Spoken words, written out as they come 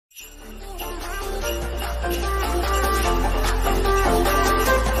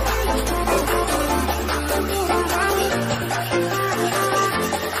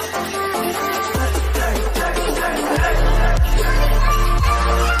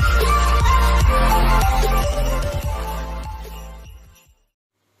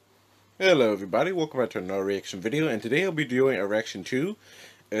Hello everybody, welcome back to another reaction video, and today I'll be doing a reaction to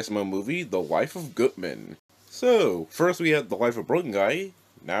SML movie, The Life of Goodman. So, first we had The Life of Broken Guy,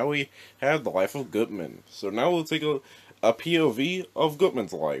 now we have The Life of Goodman. So now we'll take a POV of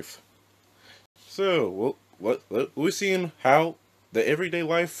Goodman's life. So, we're seeing how the everyday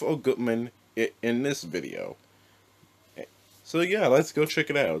life of Goodman in this video. So yeah, let's go check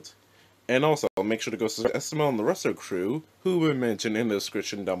it out. And also, make sure to go to SML and the rest of the crew, who will be mentioned in the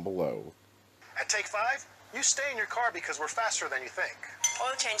description down below. At take 5, you stay in your car because we're faster than you think.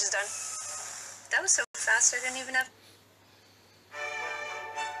 Oil change is done. That was so fast, I didn't even have...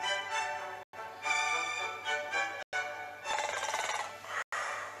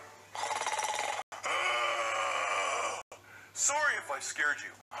 Sorry if I scared you.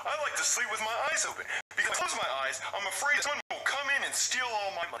 I like to sleep with my eyes open. Because if I close my eyes, I'm afraid someone will come in and steal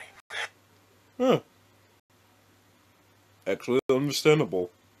all my money. Huh. Actually understandable.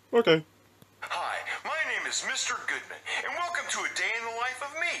 Okay. Hi, my name is Mr. Goodman, and welcome to a day in the life of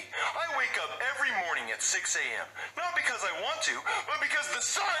me. I wake up every morning at 6 a.m. Not because I want to, but because the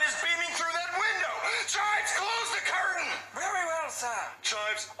sun is beaming through that window. Chives, close the curtain! Very well, sir.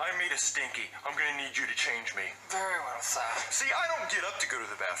 Chives, I made a stinky. I'm gonna need you to change me. Very well, sir. See, I don't get up to go to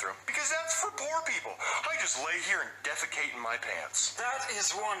the bathroom, because that's for poor people. I just lay here and defecate in my pants. That is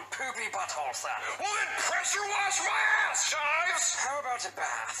one poopy butthole, sir. Well then pressure wash my ass, Chives! How about a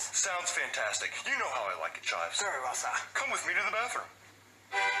bath? Sounds fantastic. You know how I like it, Chives. Very well, sir. Come with me to the bathroom.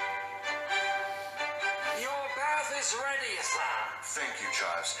 Your bath is ready, sir. Thank you,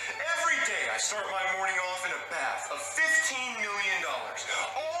 Chives. Every day I start my morning off in a bath of $15 million.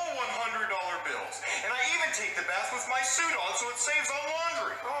 All $100 bills. And I even take the bath with my suit on so it saves on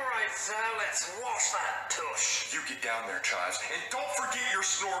laundry. All right, sir, let's wash that tush. You get down there, Chives, and don't forget your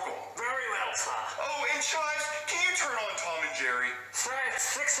snorkel. Very well, sir. Oh, and Chives, can you turn on Tom and Jerry? Sir, it's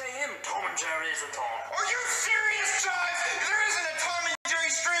 6 a.m. Tom and Jerry isn't on. Are you serious, Chives? There isn't a Tom and Jerry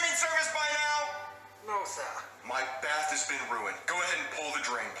streaming service by now? No, sir. My bath has been ruined. Go ahead and pull the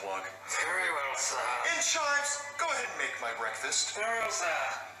drain plug. Very well, sir. And Chives, go ahead and make my breakfast. Very well, sir.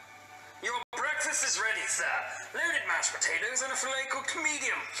 Your breakfast is ready, sir. Loaded mashed potatoes and a filet cooked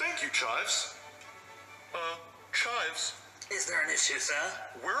medium. Thank you, Chives. Chives, Is there an issue, sir?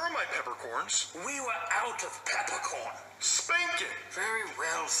 where are my peppercorns? We were out of peppercorn. Spanking! Very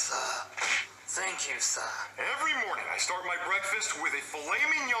well, sir. Thank you, sir. Every morning I start my breakfast with a filet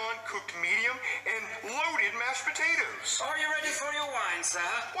mignon cooked medium and loaded mashed potatoes. Are you ready for your wine, sir?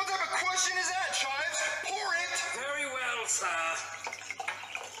 What type of question is that, Chives? Pour it! Very well, sir.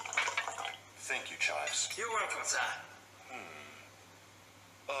 Thank you, Chives. You're welcome, sir.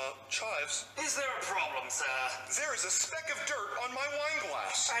 Chives, Is there a problem, sir? there is a speck of dirt on my wine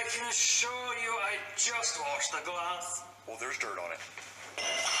glass. I can assure you I just washed the glass. Well, there's dirt on it.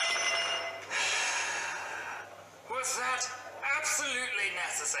 Was that absolutely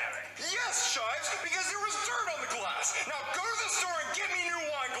necessary? Yes, Chives, because there was dirt on the glass. Now go to the store and get me new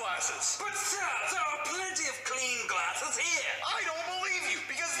wine glasses. But, sir, there are plenty of clean glasses here. I don't believe you,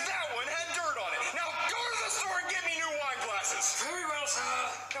 because that one had dirt on it. Now go to the store and get me new wine glasses. Very well, sir.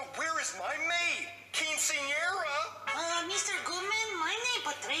 Now where is my maid? Quinceañera? Mr. Goodman, my name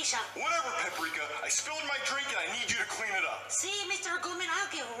Patricia. Whatever, Paprika. I spilled my drink and I need you to clean it up. See, Mr. Goodman,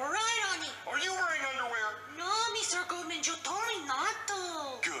 I'll get right on it. Are you wearing underwear? No, Mr. Goodman, you told me not to.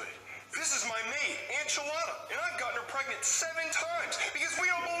 Good. This is my maid, Enchilada, and I've gotten her pregnant 7 times because we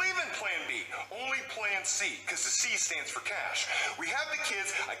don't believe in Plan B, only Plan C, because the C stands for cash. We have the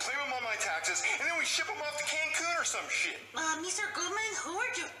kids, I claim them on my taxes, and then we ship them off to Cancun or some shit. Mr. Goodman, who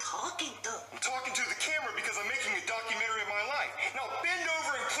are you talking to? I'm talking to the camera because I'm making a documentary of my life. Now bend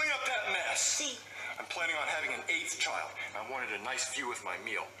over and clean up that mess. See. I'm planning on having an 8th child, and I wanted a nice view with my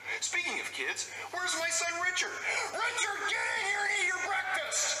meal. Speaking of kids, where's my son Richard? Richard, get in here and eat your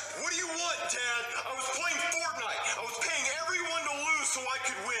breakfast! What do you want, Dad? I was playing Fortnite. I was paying everyone to lose so I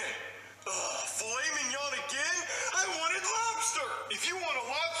could win. Filet mignon again? I wanted lobster! If you want a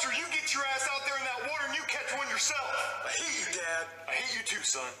lobster, you get your ass out there in that water and you catch one yourself. I hate you, Dad. I hate you too,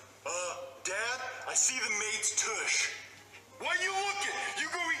 son. Dad, I see the maid's tush. Why you looking? You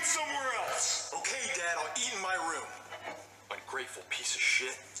go eat somewhere else. Okay, Dad, I'll eat in my room. Ungrateful piece of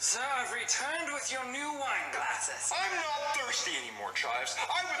shit. Sir, I've returned with your new wine glasses. I'm not thirsty anymore, Chives.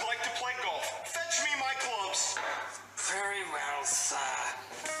 I would like to play golf. Fetch me my clubs. Very well, sir.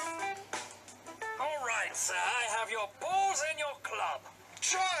 All right, sir, I have your balls and your club.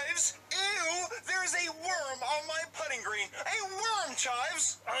 Chives? Ew! There's a worm on my putting green. A worm,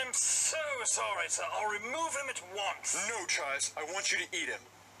 Chives! I'm so sorry, sir. I'll remove him at once. No, Chives. I want you to eat him.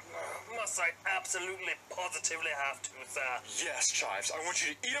 Must I absolutely, positively have to, sir? Yes, Chives. I want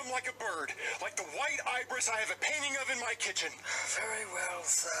you to eat them like a bird. Like the white ibis I have a painting of in my kitchen. Very well,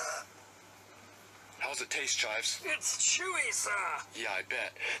 sir. How's it taste, Chives? It's chewy, sir. Yeah, I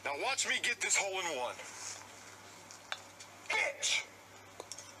bet. Now watch me get this hole in one. Bitch!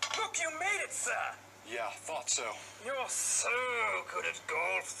 Look, you made it, sir. Yeah, thought so. You're so good at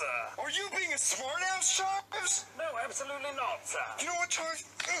golf, sir. Are you being a smartass, Chives? No, absolutely not, sir. You know what, Chives?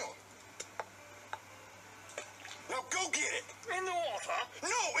 Now go get it. In the water?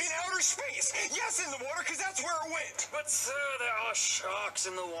 No, in outer space. Yes, in the water, because that's where it went. But, sir, there are sharks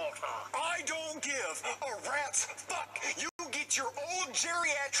in the water. I don't give a rat's fuck. You get your old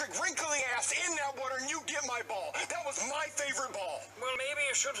geriatric wrinkly ass in that water and you get my ball. That was my favorite ball. Well, maybe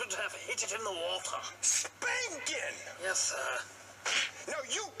you shouldn't have hit it in the water. Spanking! Yes, sir. Now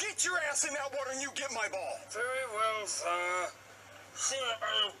you get your ass in that water and you get my ball. Very well, sir. Sir,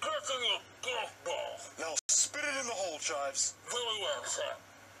 I am getting a golf ball. Now spit it in the hole, Chives. Very well, sir.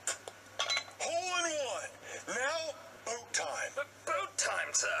 Hole in one. Now, boat time. Boat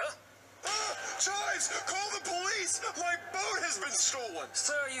time, sir. Chives, call the police! My boat has been stolen!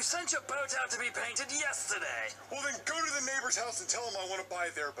 Sir, you sent your boat out to be painted yesterday. Well, then go to the neighbor's house and tell them I want to buy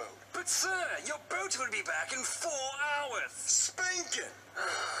their boat. But, sir, your boat will be back in 4 hours. Spanking!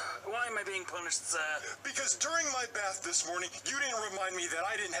 Why am I being punished, sir? Because during my bath this morning, you didn't remind me that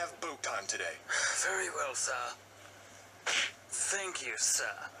I didn't have boat time today. Very well, sir. Thank you, sir.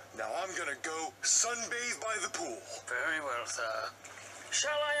 Now I'm gonna go sunbathe by the pool. Very well, sir.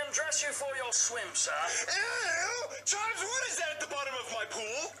 Shall I undress you for your swim, sir? Ew! Chives, what is that at the bottom of my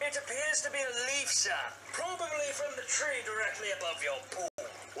pool? It appears to be a leaf, sir. Probably from the tree directly above your pool.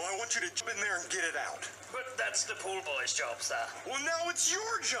 Well, I want you to jump in there and get it out. But that's the pool boy's job, sir. Well, now it's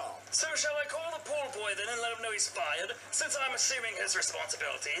your job. So shall I call the pool boy then and let him know he's fired, since I'm assuming his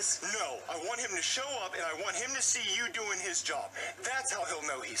responsibilities? No, I want him to show up and I want him to see you doing his job. That's how he'll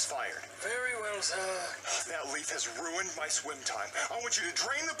know he's fired. Very well, sir. That leaf has ruined my swim time. I want you to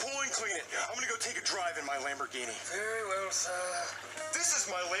drain the pool and clean it. I'm gonna go take a drive in my Lamborghini. Very well, sir. This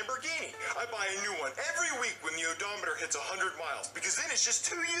is my Lamborghini. I buy a new one every week when the odometer hits 100 miles, because then it's just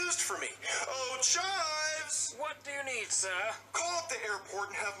too used for me. Oh, Chives! What do you need, sir? Call up the airport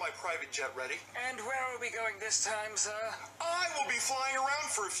and have my private jet ready. And where are we going this time, sir? I will be flying around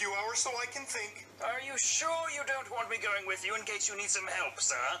for a few hours so I can think. Are you sure you don't want me going with you in case you need some help,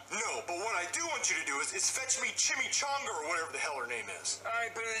 sir? No, but what I do want you to do is fetch me Chimichanga or whatever the hell her name is.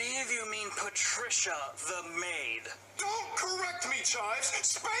 I believe you mean Patricia, the maid. Don't correct me, Chives.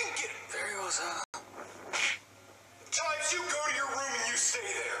 Spank it! Very well, sir. Chives, you go to your room and you stay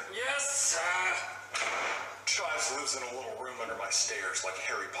there. Yes, sir. Chives lives in a little room under my stairs like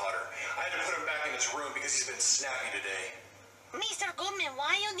Harry Potter. I had to put him back in his room because he's been snappy today. Mr. Goodman,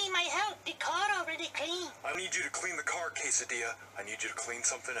 why you need my help? The car already clean. I need you to clean the car, Quesadilla. I need you to clean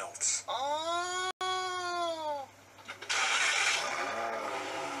something else. Oh.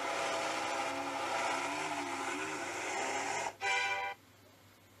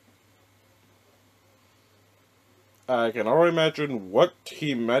 I can already imagine what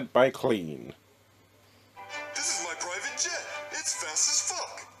he meant by clean. This is my private jet. It's fast as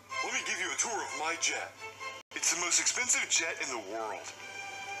fuck. Let me give you a tour of my jet. It's the most expensive jet in the world.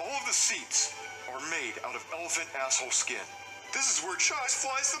 All of the seats are made out of elephant asshole skin. This is where Chives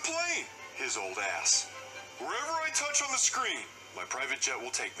flies the plane. His old ass. Wherever I touch on the screen, my private jet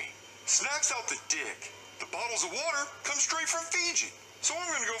will take me. Snacks out the dick. The bottles of water come straight from Fiji. So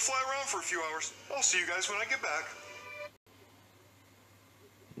I'm gonna go fly around for a few hours. I'll see you guys when I get back.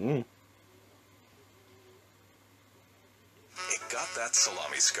 Mm. It got that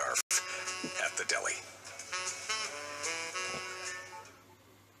salami scarf at the deli.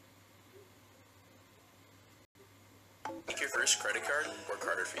 Make your first credit card work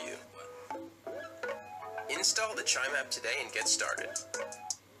harder for you. Install the Chime app today and get started.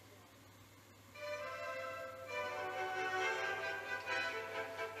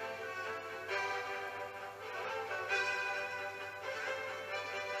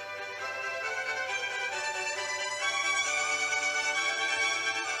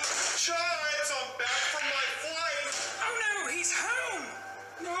 Chives, I'm back from my flight. Oh no, he's home!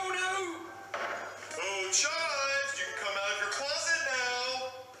 No, no! Oh, Chives, you can come out of your closet now.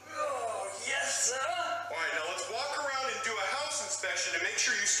 Oh, yes, sir! All right, now let's walk around and do a house inspection to make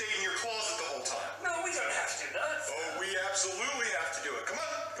sure you stayed in your closet the whole time. No, we don't have to do that. Oh, we absolutely have to do it. Come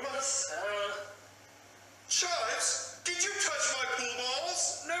on, come on. Yes, sir. Chives, did you touch my pool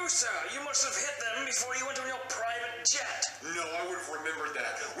balls? No, sir, you must have hit them before you went on your private jet. No, I would have remembered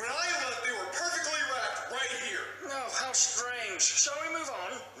that. When I left, they were perfectly wrapped right here. Oh, how strange, French. Shall we move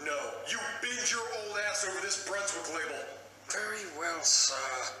on? No, you bend your old ass over this Brunswick label. Very well, sir.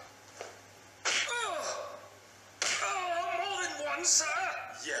 More than one, sir.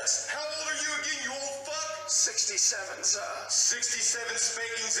 Yes. How old are you again, you old fuck? 67, sir. 67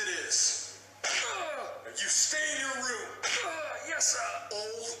 spankings it is. Now you stay in your room. Yes, sir.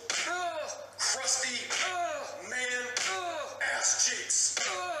 Old, crusty, man, ass cheeks.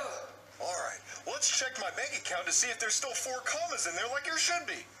 Alright, let's check my bank account to see if there's still 4 commas in there like there should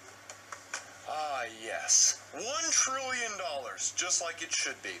be. Ah, yes. $1 trillion, just like it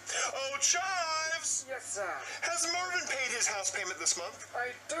should be. Oh, Chives! Yes, sir. Has Marvin paid his house payment this month? I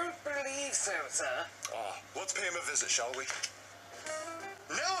don't believe so, sir. Let's pay him a visit, shall we?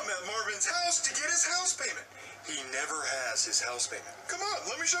 Now I'm at Marvin's house to get his house payment. He never has his house payment. Come on,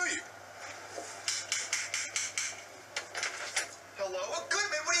 let me show you. Hello? Oh,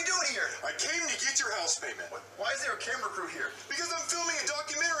 Goodman, what are you doing here? I came to get your house payment. Why is there a camera crew here? Because I'm filming a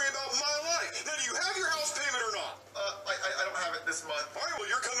documentary about my life. Now, do you have your house payment or not? I don't have it this month. All right, well,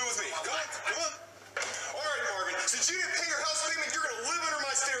 you're coming with me. Come on. All right, Marvin, since you didn't pay your house payment, you're going to live under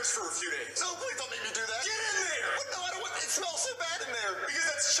my stairs for a few days. No, please don't make me do that. Get in there! What? No, I don't want it. It smells so bad in there. Because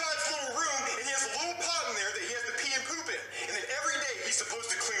that's Chad's little room, and he has a little pot in there that he has to pee and poop in. And then every day he's supposed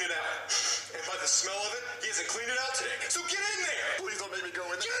to clean it out. And by the smell of it, he hasn't cleaned it out today. So get in there! Please don't make me go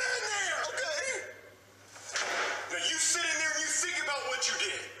in there. Get in there! Okay. Now you sit in there and you think about what you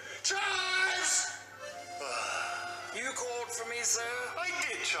did. Chives! You called for me, sir? I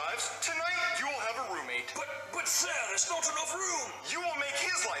did, Chives. Tonight you will have a roommate. But sir, there's not enough room. You will make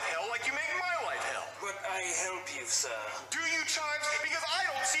his life hell like you make my life hell. But I help you, sir. Do you, Chives? Because I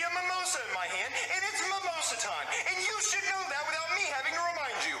don't see a mimosa in my hand, and it's mimosa time. And you should know that without me having to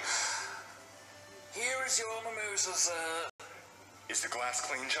remind you. Here is your mimosa, sir. Is the glass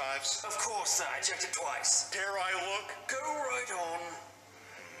clean, Chives? Of course, sir. I checked it twice. Dare I look? Go right on.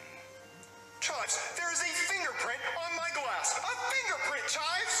 Chives, there is a fingerprint on my glass. A fingerprint,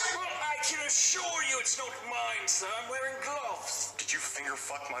 Chives! Well, I can assure you it's not mine, sir. I'm wearing gloves. Did you finger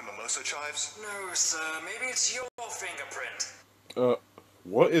fuck my mimosa, Chives? No, sir. Maybe it's your fingerprint.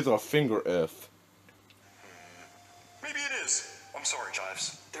 What is a finger F? Maybe it is. I'm sorry,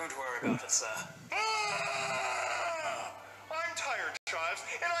 Chives. Don't worry about it, sir. I'm tired, Chives,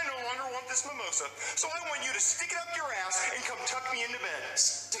 and I no longer want this mimosa. So I want you to stick it up your ass and come tuck me into bed.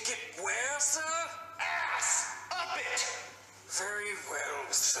 Stick it where, sir? Ass! Up it! Very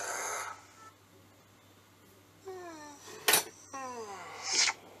well, sir.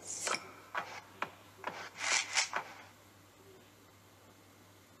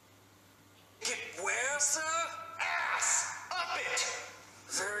 Stick it where, sir? Ass! Up it!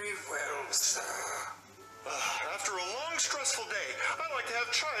 Very well, sir. After a long, stressful day, I like to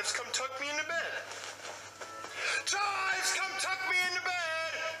have Chives come tuck me into bed. Chives, come tuck me into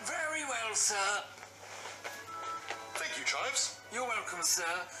bed! Very well, sir. Thank you, Chives. You're welcome, sir.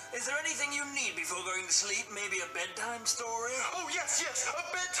 Is there anything you need before going to sleep? Maybe a bedtime story? Oh, yes, a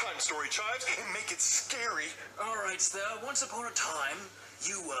bedtime story, Chives, and make it scary. All right, sir. Once upon a time,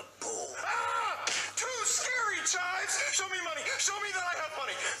 you were poor. Ah! Too scary, Chives! Show me money! Show me that I have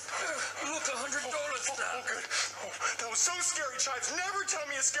money! Look, $100, sir. Oh, good. Oh, that was so scary, Chives. Never tell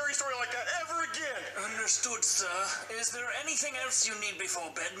me a scary story like that ever again. Understood, sir. Is there anything else you need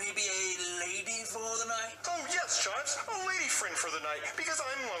before bed? Maybe a lady for the night? Oh, yes, Chives. A lady friend for the night, because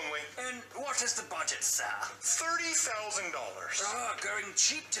I'm lonely. And what is the budget, sir? $30,000. Going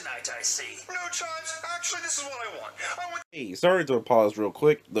cheap tonight, I see. No, Chives. Actually, this is what I want. I want... Hey, sorry to pause real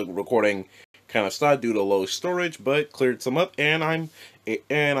quick. The recording kind of stopped due to low storage, but cleared some up, and I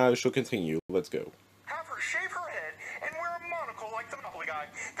shall continue. Let's go. Have her shave her head and wear a monocle like the Monopoly guy.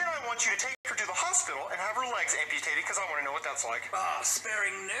 Then I want you to take her to the hospital and have her legs amputated, because I want to know what that's like.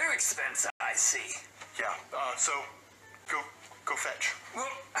 Sparing no expense, I see. Yeah, so go fetch. Well,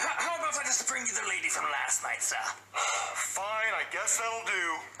 how about I just bring you the lady from last night, sir? Fine, I guess that'll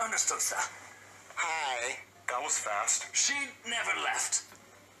do. Understood, sir. Hi. That was fast. She never left.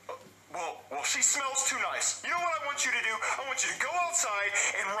 Well, she smells too nice. You know what I want you to do? I want you to go outside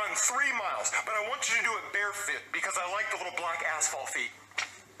and run 3 miles, but I want you to do it barefoot, because I like the little black asphalt feet.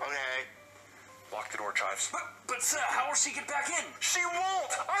 Okay. Lock the door, Chives. But sir, how will she get back in? She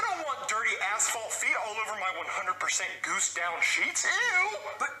won't! I don't want dirty asphalt feet all over my 100% goose down sheets. Ew!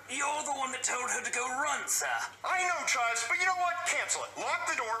 But you're the one that told her to go run, sir. I know, Chives, but you know what? Cancel it. Lock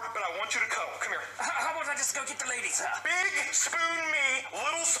the door, but I want you to cuddle. Come here. How about I just go get the lady, sir? Big spoon me,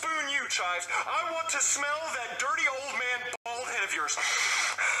 little spoon you, Chives. I want to smell that dirty old man bald head of yours.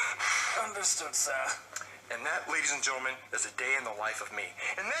 Understood, sir. And that, ladies and gentlemen, is a day in the life of me.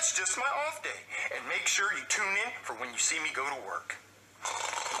 And that's just my off day. And make sure you tune in for when you see me go to work.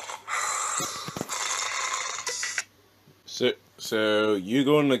 So you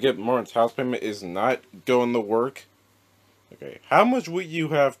going to get Martin's house payment is not going to work? Okay, how much would you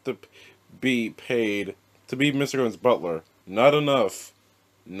have to be paid to be Mr. Goodman's butler? Not enough.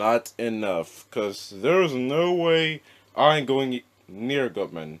 Not enough. Because there's no way I ain't going near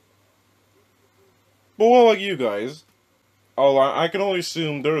Goodman. But what about you guys? Oh, I can only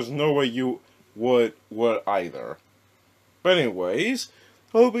assume there's no way you would either. But anyways,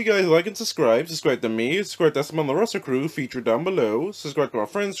 hope you guys like and subscribe. Subscribe to me, subscribe to SML and the rest of the crew featured down below. Subscribe to my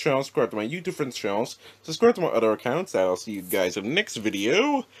friends' channels, subscribe to my YouTube friends' channels, subscribe to my other accounts. I'll see you guys in the next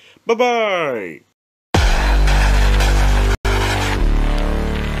video. Bye-bye!